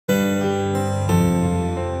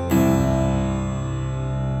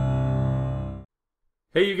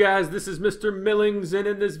Hey you guys, this is Mr. Millings, and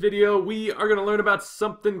in this video we are going to learn about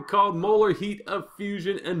something called molar heat of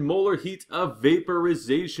fusion and molar heat of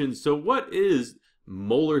vaporization. So what is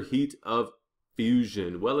molar heat of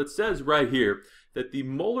fusion? Well, it says right here that the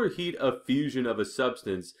molar heat of fusion of a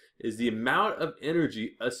substance is the amount of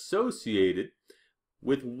energy associated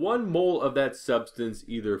with 1 mole of that substance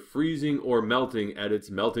either freezing or melting at its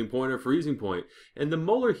melting point or freezing point. And the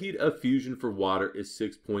molar heat of fusion for water is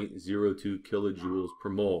 6.02 kilojoules per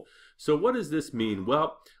mole. So what does this mean?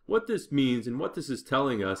 Well, what this means and what this is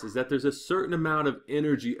telling us is that there's a certain amount of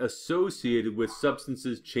energy associated with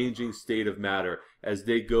substances changing state of matter as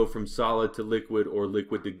they go from solid to liquid or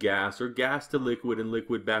liquid to gas or gas to liquid and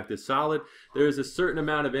liquid back to solid. There is a certain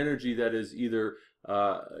amount of energy that is either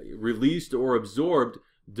released or absorbed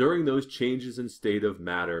during those changes in state of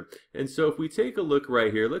matter. And so if we take a look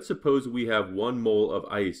right here, let's suppose we have 1 mole of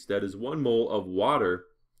ice, that is 1 mole of water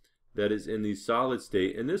that is in the solid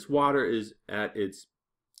state, and this water is at its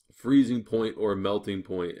freezing point or melting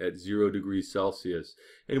point at 0 degrees Celsius.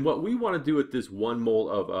 And what we want to do with this 1 mole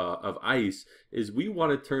of ice is we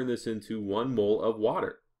want to turn this into 1 mole of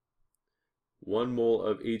water, 1 mole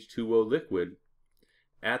of H2O liquid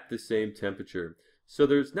at the same temperature. So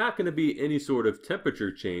there's not going to be any sort of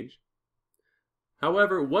temperature change.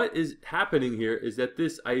 However, what is happening here is that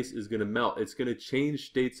this ice is going to melt. It's going to change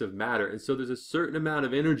states of matter. And so there's a certain amount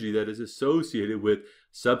of energy that is associated with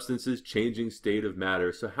substances changing state of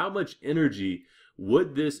matter. So how much energy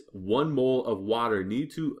would this 1 mole of water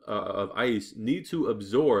of ice need to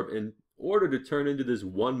absorb in order to turn into this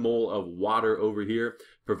 1 mole of water over here,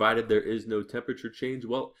 provided there is no temperature change?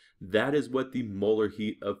 Well, that is what the molar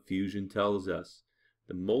heat of fusion tells us.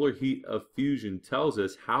 The molar heat of fusion tells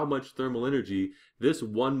us how much thermal energy this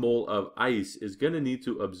 1 mole of ice is going to need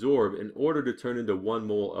to absorb in order to turn into 1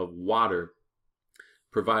 mole of water,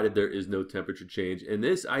 provided there is no temperature change. And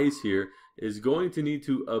this ice here is going to need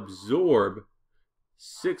to absorb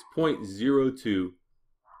 6.02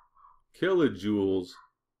 kilojoules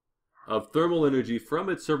of thermal energy from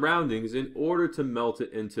its surroundings in order to melt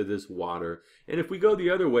it into this water. And if we go the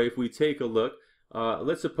other way, if we take a look,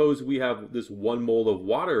 let's suppose we have this 1 mole of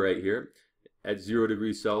water right here at 0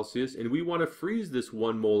 degrees Celsius, and we want to freeze this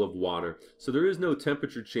 1 mole of water. So there is no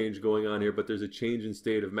temperature change going on here, but there's a change in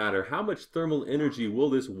state of matter. How much thermal energy will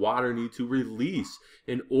this water need to release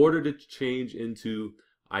in order to change into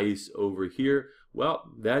ice over here?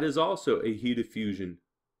 Well, that is also a heat of fusion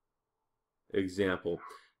example.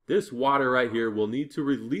 This water right here will need to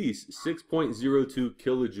release 6.02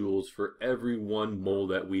 kilojoules for every 1 mole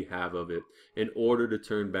that we have of it in order to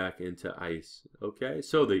turn back into ice. Okay,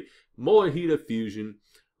 so the molar heat of fusion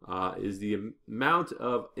is the amount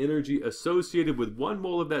of energy associated with 1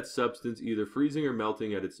 mole of that substance either freezing or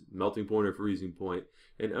melting at its melting point or freezing point.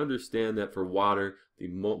 And understand that for water, the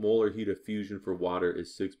molar heat of fusion for water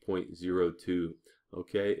is 6.02.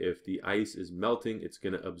 Okay, if the ice is melting, it's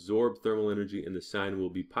going to absorb thermal energy and the sign will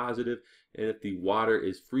be positive. And if the water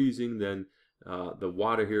is freezing, then the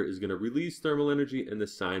water here is going to release thermal energy and the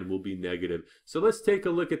sign will be negative. So let's take a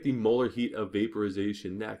look at the molar heat of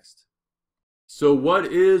vaporization next. So what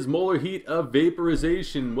is molar heat of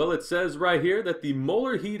vaporization? Well, it says right here that the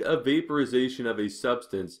molar heat of vaporization of a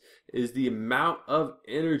substance is the amount of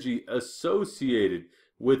energy associated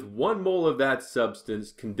with 1 mole of that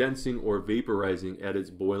substance condensing or vaporizing at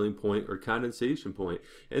its boiling point or condensation point.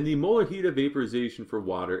 And the molar heat of vaporization for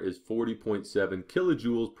water is 40.7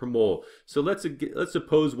 kilojoules per mole. So let's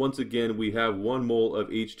suppose once again we have 1 mole of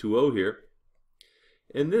H2O here.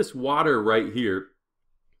 And this water right here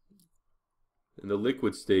in the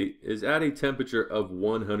liquid state is at a temperature of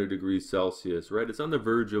 100 degrees Celsius, right? It's on the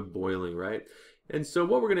verge of boiling, right? And so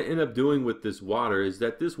what we're going to end up doing with this water is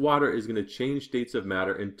that this water is going to change states of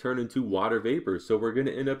matter and turn into water vapor. So we're going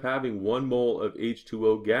to end up having 1 mole of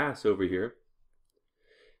H2O gas over here.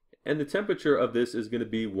 And the temperature of this is going to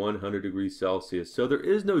be 100 degrees Celsius. So there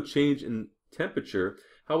is no change in temperature.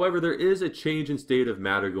 However, there is a change in state of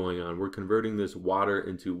matter going on. We're converting this water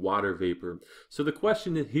into water vapor. So the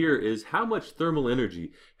question here is how much thermal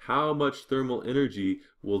energy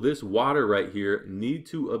will this water right here need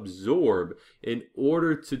to absorb in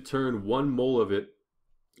order to turn 1 mole of it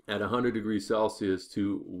at 100 degrees Celsius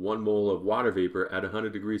to 1 mole of water vapor at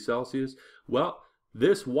 100 degrees Celsius? Well,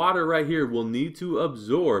 this water right here will need to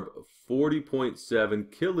absorb 40.7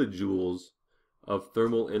 kilojoules of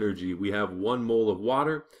thermal energy. We have 1 mole of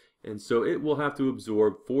water, and so it will have to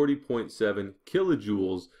absorb 40.7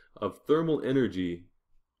 kilojoules of thermal energy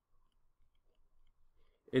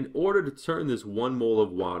in order to turn this 1 mole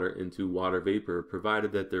of water into water vapor,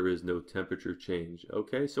 provided that there is no temperature change.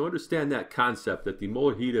 Okay, so understand that concept, that the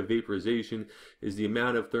molar heat of vaporization is the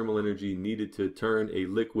amount of thermal energy needed to turn a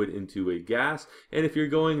liquid into a gas. And if you're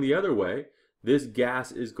going the other way, this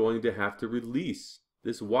gas is going to have to release.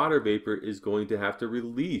 This water vapor is going to have to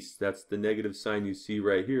release. That's the negative sign you see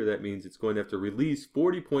right here. That means it's going to have to release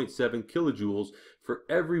 40.7 kilojoules for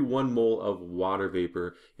every 1 mole of water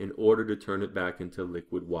vapor in order to turn it back into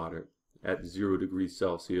liquid water at 0 degrees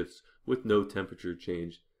Celsius with no temperature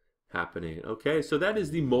change happening. Okay, so that is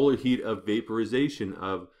the molar heat of vaporization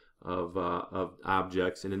of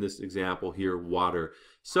objects, and in this example here, water.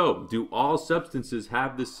 So, do all substances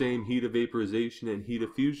have the same heat of vaporization and heat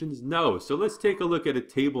of fusions? No. So let's take a look at a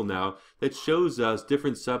table now that shows us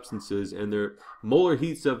different substances and their molar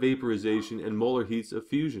heats of vaporization and molar heats of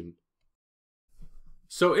fusion.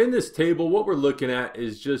 So in this table, what we're looking at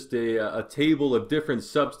is just a table of different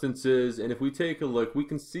substances, and if we take a look, we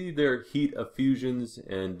can see their heat of fusions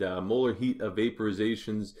and molar heat of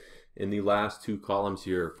vaporizations in the last 2 columns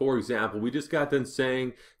here. For example, we just got done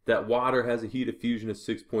saying that water has a heat of fusion of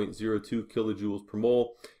 6.02 kilojoules per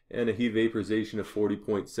mole and a heat of vaporization of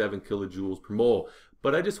 40.7 kilojoules per mole.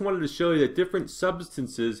 But I just wanted to show you that different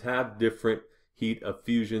substances have different heat of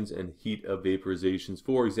fusions and heat of vaporizations.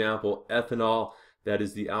 For example, ethanol, that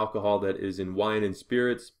is the alcohol that is in wine and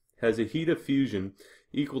spirits, has a heat of fusion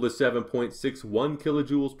equal to 7.61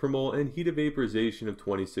 kilojoules per mole and heat of vaporization of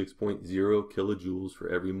 26.0 kilojoules for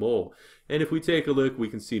every mole. And if we take a look, we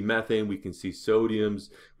can see methane, we can see sodiums,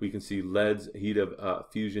 we can see lead's heat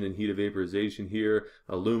of fusion and heat of vaporization here,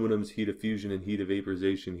 aluminum's heat of fusion and heat of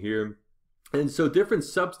vaporization here. And so different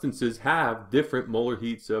substances have different molar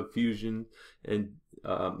heats of fusion and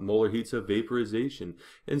molar heats of vaporization.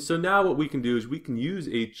 And so now what we can do is we can use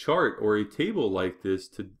a chart or a table like this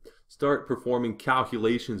to start performing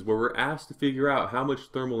calculations where we're asked to figure out how much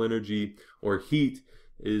thermal energy or heat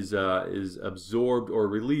is absorbed or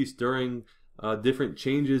released during different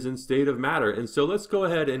changes in state of matter. And so let's go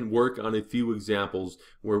ahead and work on a few examples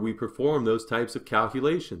where we perform those types of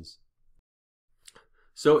calculations.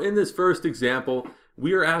 So in this first example,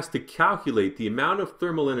 we are asked to calculate the amount of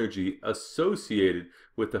thermal energy associated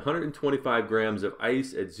with 125 grams of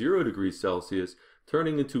ice at 0 degrees Celsius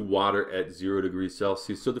turning into water at 0 degrees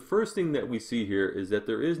Celsius. So the first thing that we see here is that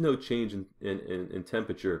there is no change in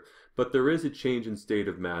temperature, but there is a change in state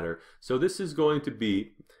of matter. So this is going to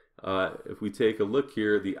be, if we take a look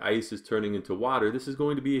here, the ice is turning into water. This is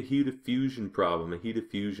going to be a heat of fusion problem,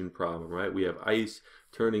 right? We have ice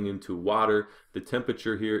turning into water. The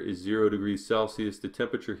temperature here is 0 degrees Celsius. The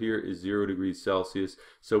temperature here is 0 degrees Celsius.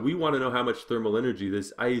 So we want to know how much thermal energy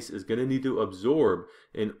this ice is going to need to absorb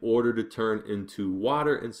in order to turn into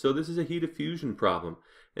water. And so this is a heat of fusion problem.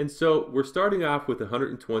 And so we're starting off with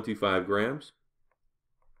 125 grams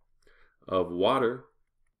of water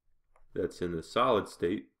that's in the solid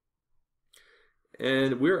state.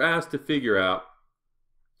 And we're asked to figure out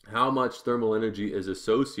how much thermal energy is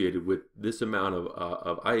associated with this amount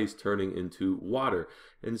of ice turning into water.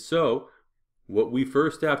 And so what we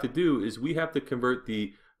first have to do is we have to convert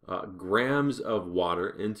the grams of water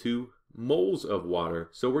into moles of water.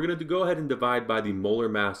 So we're going to go ahead and divide by the molar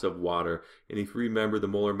mass of water. And if you remember, the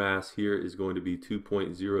molar mass here is going to be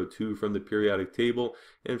 2.02 from the periodic table,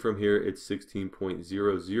 and from here it's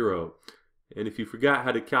 16.00. And if you forgot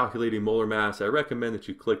how to calculate a molar mass, I recommend that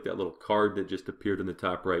you click that little card that just appeared in the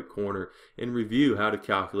top right corner and review how to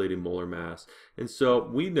calculate a molar mass. And so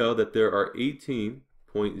we know that there are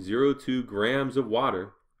 18.02 grams of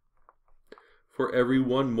water for every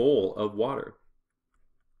 1 mole of water.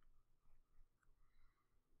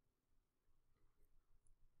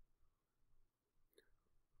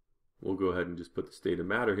 We'll go ahead and just put the state of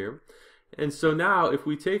matter here. And so now if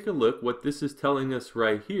we take a look, what this is telling us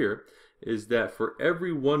right here is that for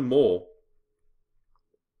every 1 mole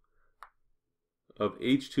of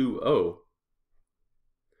H2O,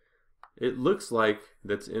 it looks like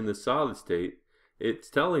that's in the solid state,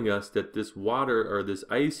 it's telling us that this water or this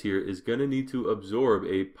ice here is going to need to absorb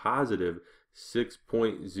a positive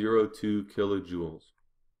 6.02 kilojoules,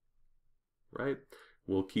 right?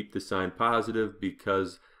 We'll keep the sign positive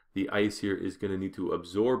because the ice here is going to need to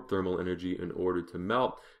absorb thermal energy in order to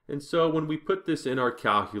melt. And so when we put this in our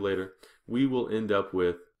calculator, we will end up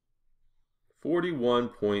with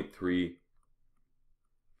 41.3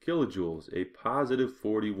 kilojoules, a positive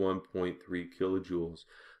 41.3 kilojoules.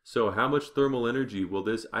 So how much thermal energy will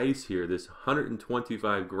this ice here, this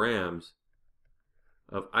 125 grams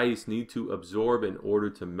of ice need to absorb in order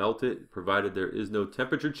to melt it, provided there is no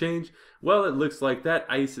temperature change? Well, it looks like that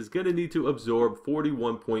ice is going to need to absorb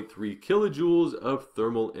 41.3 kilojoules of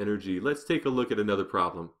thermal energy. Let's take a look at another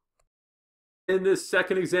problem. In this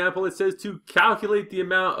second example, it says to calculate the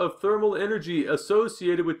amount of thermal energy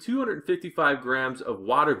associated with 255 grams of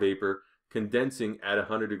water vapor condensing at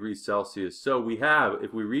 100 degrees Celsius. So we have,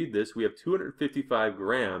 if we read this, we have 255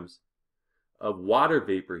 grams of water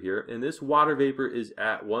vapor here, and this water vapor is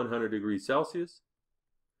at 100 degrees Celsius.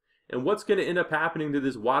 And what's going to end up happening to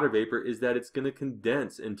this water vapor is that it's going to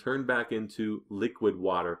condense and turn back into liquid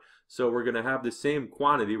water. So we're going to have the same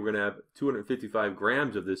quantity. We're going to have 255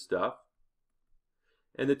 grams of this stuff.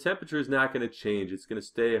 And the temperature is not going to change. It's going to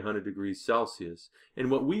stay 100 degrees Celsius.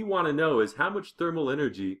 And what we want to know is how much thermal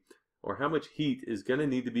energy or how much heat is going to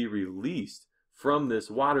need to be released from this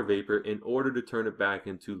water vapor in order to turn it back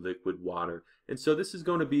into liquid water. And so this is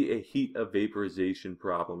going to be a heat of vaporization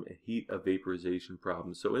problem,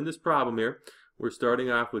 So in this problem here, we're starting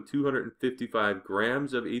off with 255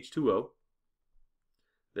 grams of H2O.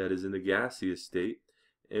 That is in the gaseous state.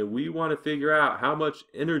 And we want to figure out how much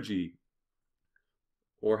energy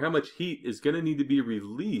or how much heat is going to need to be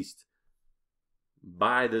released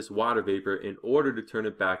by this water vapor in order to turn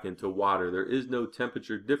it back into water. There is no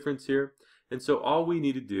temperature difference here, and so all we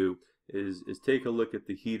need to do is take a look at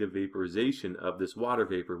the heat of vaporization of this water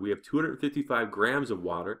vapor. We have 255 grams of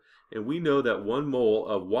water, and we know that 1 mole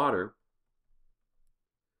of water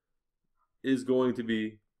is going to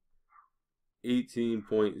be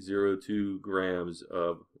 18.02 grams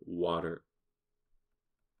of water.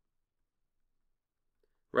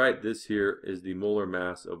 Right, this here is the molar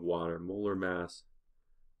mass of water. Molar mass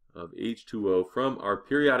of H2O from our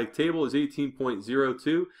periodic table is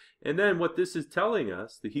 18.02. And then what this is telling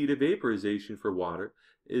us, the heat of vaporization for water,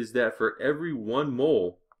 is that for every 1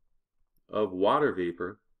 mole of water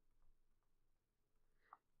vapor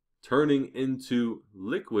turning into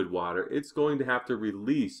liquid water, it's going to have to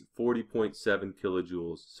release 40.7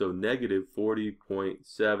 kilojoules. So negative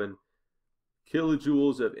 40.7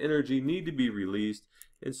 kilojoules of energy need to be released.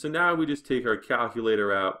 And so now we just take our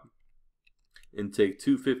calculator out and take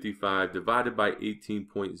 255 divided by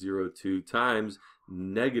 18.02 times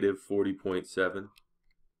negative 40.7.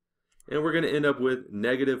 And we're going to end up with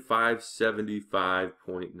negative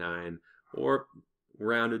 575.9, or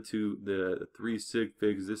rounded to the 3 sig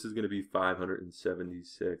figs, this is going to be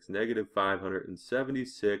 576. Negative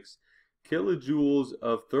 576 kilojoules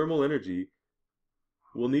of thermal energy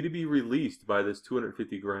will need to be released by this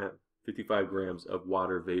 255 grams of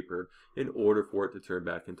water vapor in order for it to turn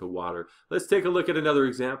back into water. Let's take a look at another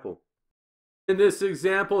example. In this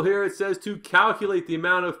example here, it says to calculate the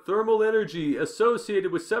amount of thermal energy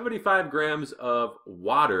associated with 75 grams of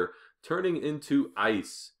water turning into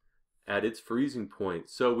ice at its freezing point.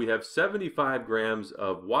 So we have 75 grams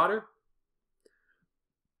of water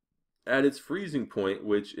at its freezing point,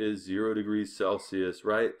 which is 0 degrees Celsius,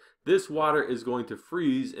 right? This water is going to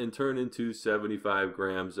freeze and turn into 75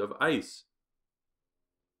 grams of ice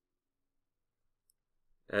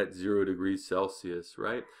at 0 degrees Celsius,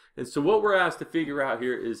 right? And so what we're asked to figure out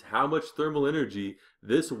here is how much thermal energy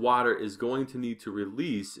this water is going to need to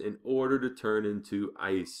release in order to turn into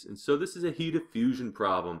ice. And so this is a heat of fusion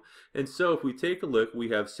problem. And so if we take a look, we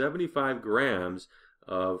have 75 grams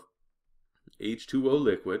of H2O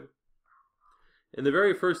liquid. And the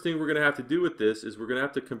very first thing we're going to have to do with this is we're going to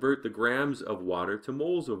have to convert the grams of water to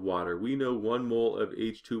moles of water. We know 1 mole of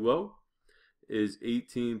H2O is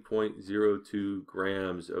 18.02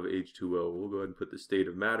 grams of H2O. We'll go ahead and put the state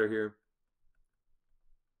of matter here.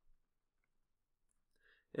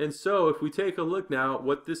 And so if we take a look now,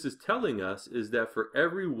 what this is telling us is that for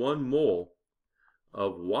every 1 mole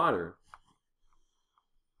of water,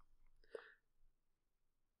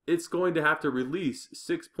 it's going to have to release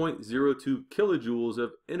 6.02 kilojoules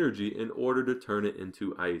of energy in order to turn it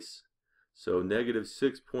into ice. So negative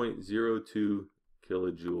 6.02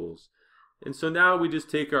 kilojoules. And so now we just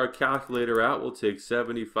take our calculator out. We'll take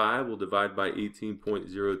 75, we'll divide by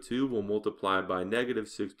 18.02, we'll multiply by negative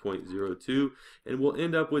 6.02, and we'll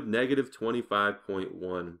end up with negative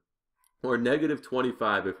 25.1, or negative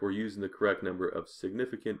 25 if we're using the correct number of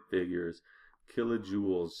significant figures,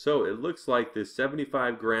 kilojoules. So it looks like this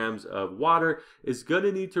 75 grams of water is going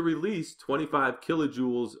to need to release 25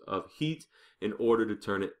 kilojoules of heat in order to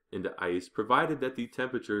turn it into ice, provided that the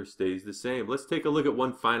temperature stays the same. Let's take a look at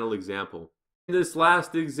one final example. In this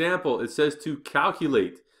last example, it says to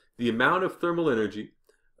calculate the amount of thermal energy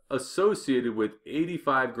associated with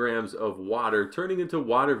 85 grams of water turning into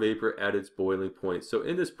water vapor at its boiling point. So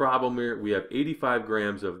in this problem here, we have 85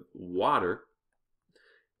 grams of water,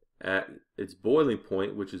 at its boiling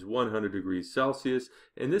point, which is 100 degrees Celsius,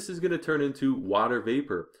 and this is going to turn into water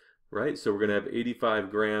vapor, right? So we're going to have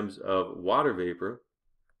 85 grams of water vapor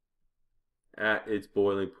at its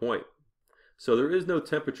boiling point. So there is no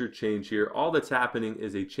temperature change here. All that's happening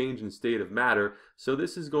is a change in state of matter. So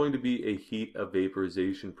this is going to be a heat of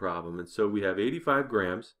vaporization problem. And so we have 85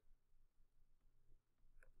 grams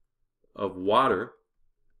of water,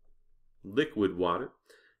 liquid water.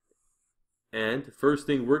 And first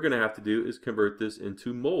thing we're going to have to do is convert this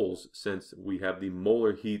into moles. Since we have the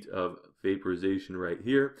molar heat of vaporization right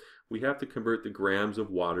here, we have to convert the grams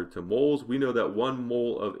of water to moles. We know that 1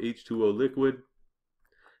 mole of H2O liquid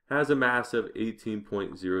has a mass of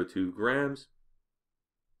 18.02 grams.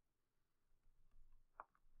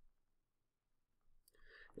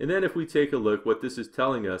 And then if we take a look, what this is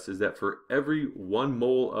telling us is that for every 1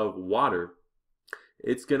 mole of water,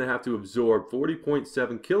 it's going to have to absorb 40.7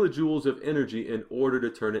 kilojoules of energy in order to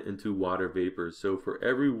turn it into water vapor. So for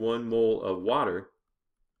every 1 mole of water,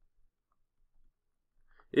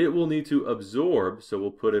 it will need to absorb, so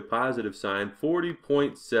we'll put a positive sign,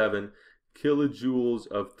 40.7 kilojoules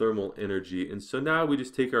of thermal energy. And so now we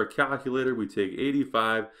just take our calculator, we take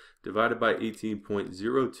 85 divided by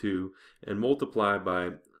 18.02 and multiply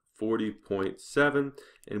by 40.7,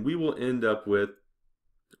 and we will end up with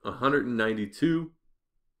 192,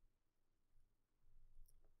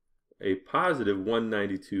 a positive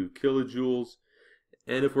 192 kilojoules.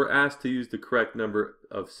 And if we're asked to use the correct number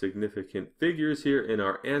of significant figures here in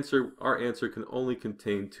our answer can only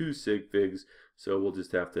contain 2 sig figs, so we'll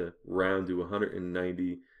just have to round to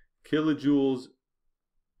 190 kilojoules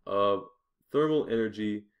of thermal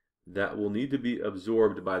energy that will need to be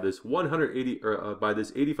absorbed by this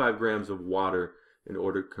 85 grams of water in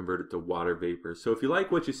order to convert it to water vapor. So if you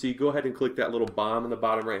like what you see, go ahead and click that little bomb in the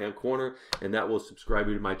bottom right hand corner, and that will subscribe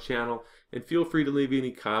you to my channel. And feel free to leave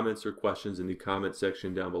any comments or questions in the comment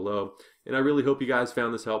section down below. And I really hope you guys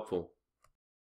found this helpful.